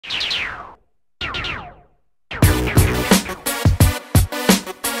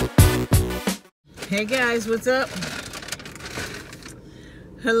Hey guys, what's up?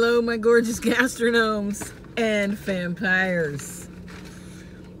 Hello, my gorgeous gastronomes and vampires.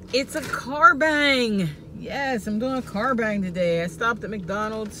 It's a Carbang. Yes, I'm doing a Carbang today. I stopped at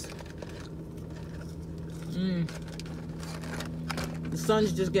McDonald's. The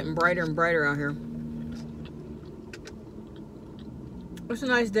sun's just getting brighter and brighter out here. It's a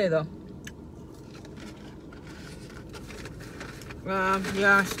nice day though.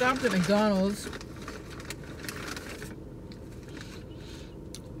 Yeah, I stopped at McDonald's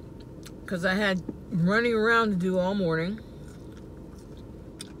because I had running around to do all morning.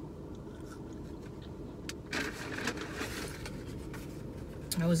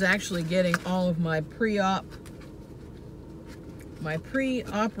 I was actually getting all of my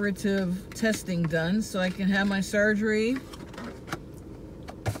pre-operative testing done so I can have my surgery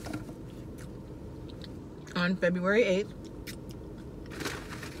on February 8th.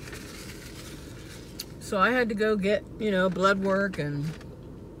 So I had to go get, blood work and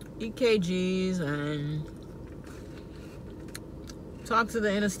EKGs and talk to the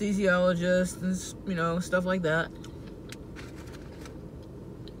anesthesiologist and, stuff like that.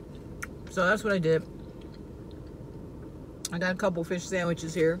 So that's what I did. I got a couple fish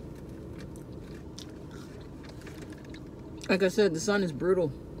sandwiches here. Like I said, the sun is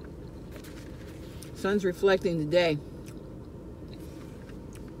brutal. Sun's reflecting today.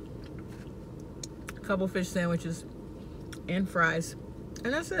 A couple fish sandwiches and fries.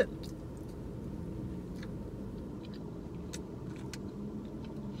 And that's it.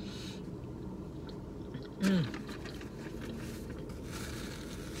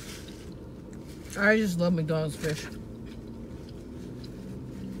 I just love McDonald's fish.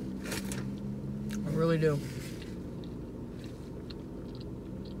 I really do.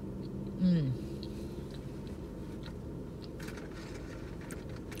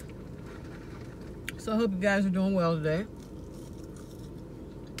 So I hope you guys are doing well today.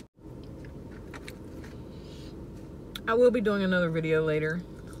 I will be doing another video later,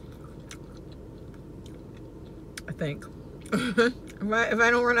 I think. If I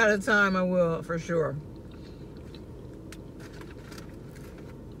don't run out of time, I will for sure.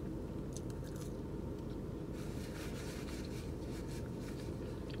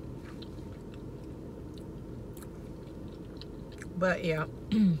 But yeah.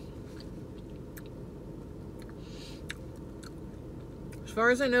 As far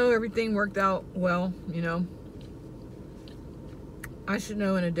as I know, everything worked out well, I should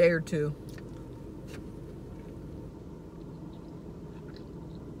know in a day or two.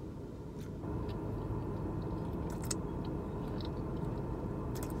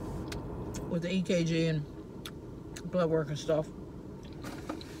 With the EKG and blood work and stuff.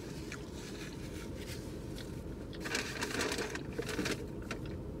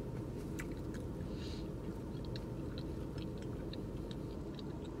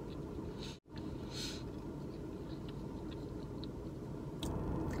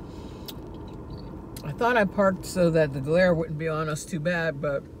 I thought I parked so that the glare wouldn't be on us too bad,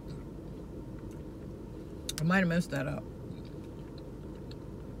 but I might have messed that up.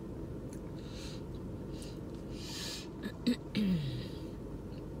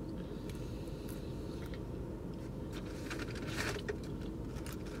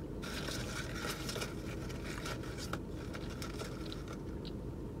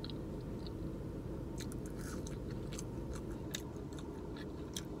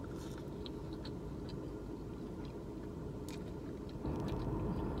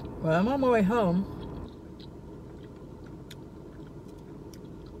 Well, I'm on my way home.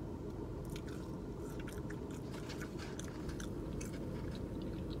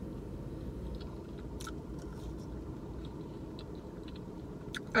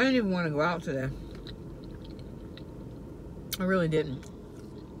 I didn't even want to go out today. I really didn't.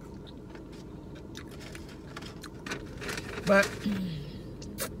 But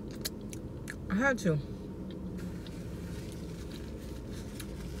I had to.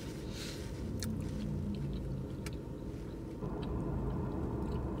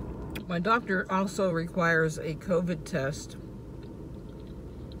 My doctor also requires a COVID test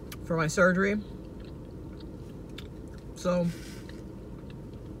for my surgery. So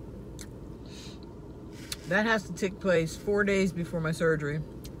that has to take place 4 days before my surgery.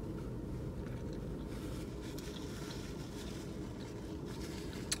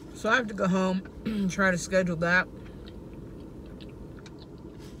 So I have to go home and try to schedule that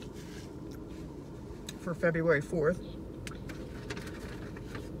for February 4th.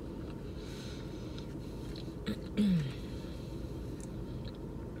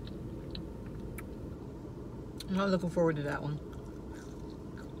 I'm looking forward to that one.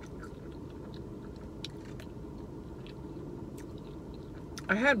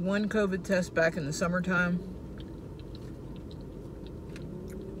 I had one COVID test back in the summertime,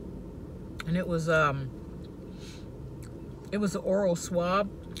 and it was an oral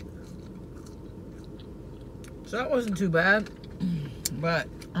swab, so that wasn't too bad. But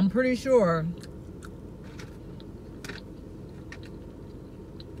I'm pretty sure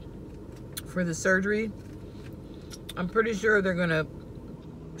for the surgery, I'm pretty sure they're gonna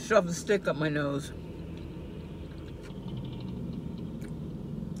shove the stick up my nose.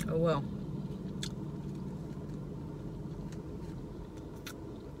 Oh well.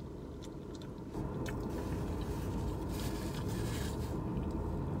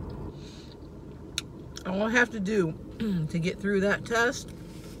 All I have to do to get through that test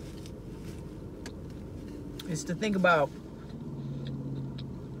is to think about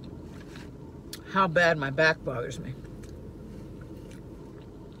how bad my back bothers me.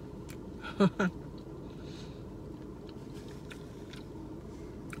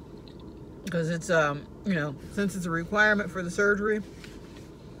 Because it's, you know, since it's a requirement for the surgery,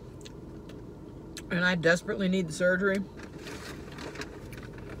 and I desperately need the surgery,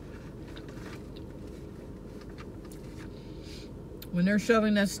 when they're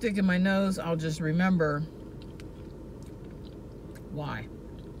shoving that stick in my nose, I'll just remember why.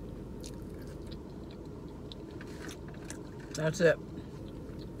 That's it.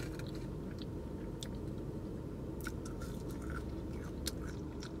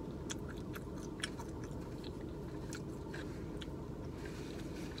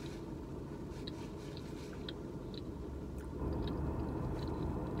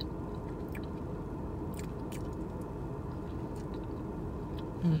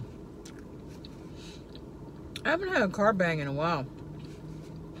 I haven't had a Carbang in a while.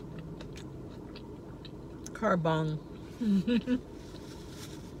 Carbang.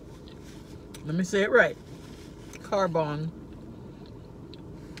 Let me say it right. Carbang.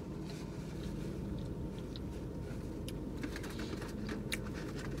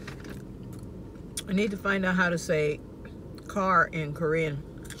 I need to find out how to say car in Korean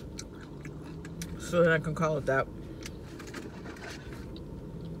so that I can call it that.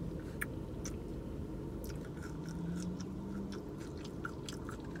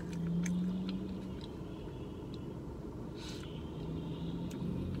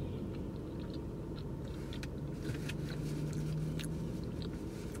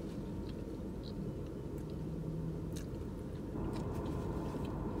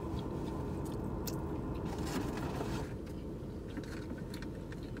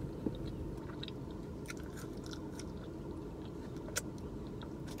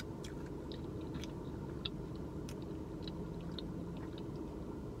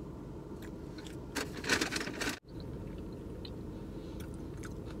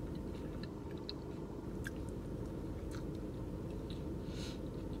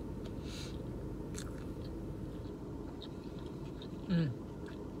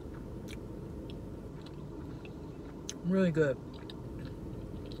 Really good.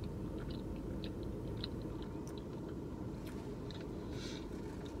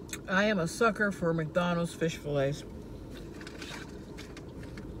 I am a sucker for McDonald's fish fillets.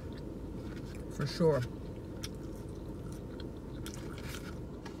 For sure.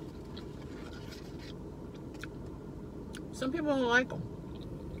 Some people don't like them.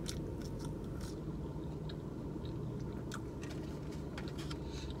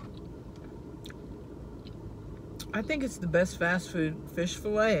 I think it's the best fast food fish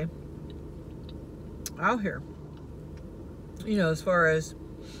fillet out here. You know, as far as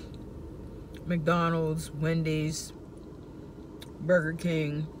McDonald's, Wendy's, Burger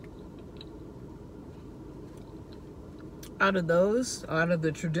King. Out of those, out of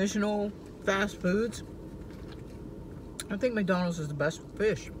the traditional fast foods, I think McDonald's is the best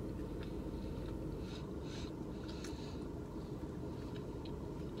fish.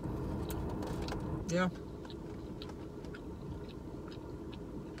 Yeah.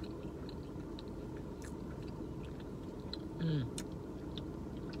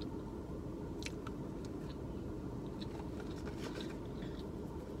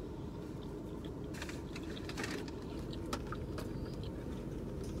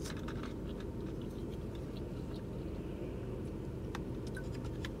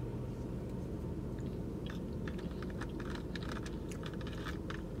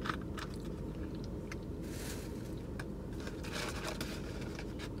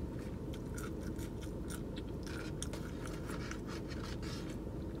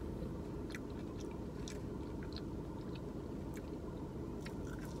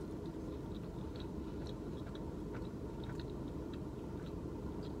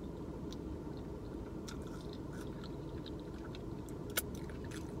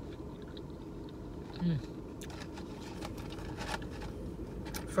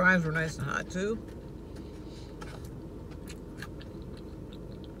 Fries were nice and hot too.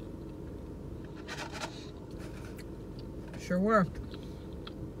 Sure were.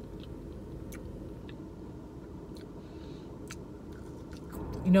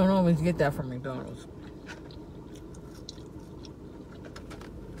 You don't always get that from McDonald's.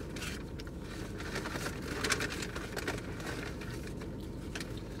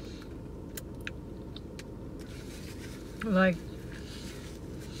 Like,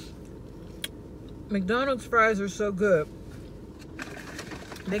 McDonald's fries are so good.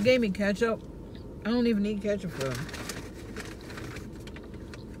 They gave me ketchup. I don't even need ketchup for them.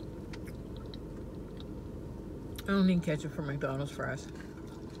 I don't need ketchup for McDonald's fries.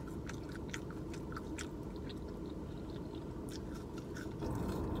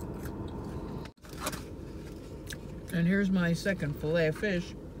 And here's my second fillet of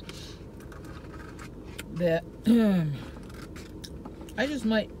fish that I just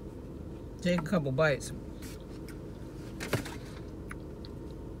might take a couple bites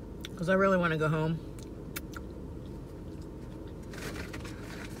because I really want to go home.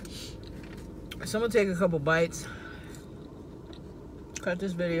 So I'm gonna take a couple bites, cut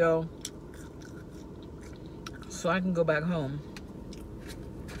this video so I can go back home.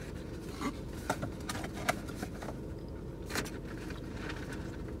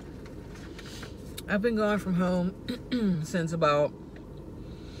 I've been gone from home since about,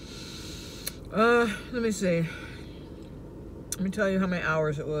 let me see. Let me tell you how many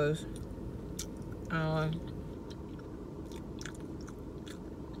hours it was.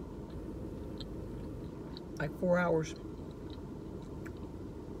 Like 4 hours.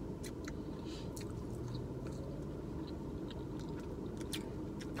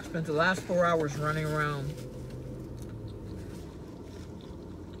 I spent the last 4 hours running around.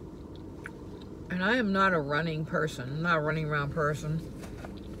 And I am not a running person. I'm not a running around person.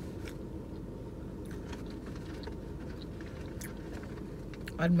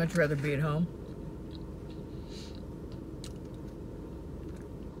 I'd much rather be at home.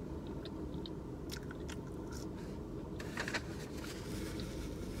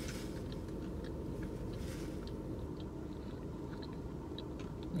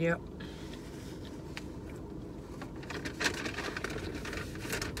 Yep.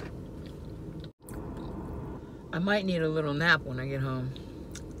 I might need a little nap when I get home.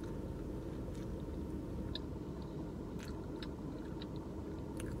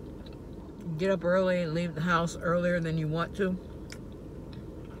 Get up early and leave the house earlier than you want to.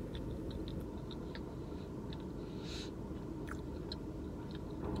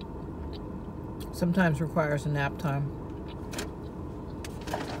 Sometimes requires a nap time.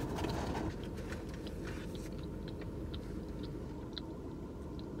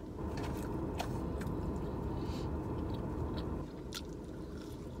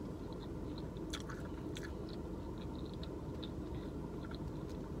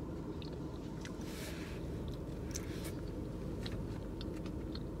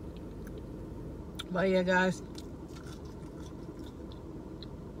 But yeah, guys,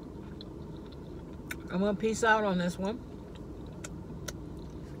 I'm gonna peace out on this one.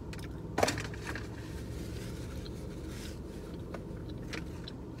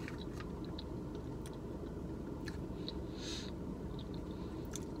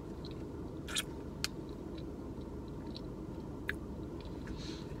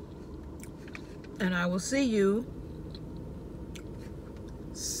 And I will see you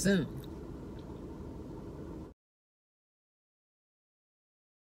soon.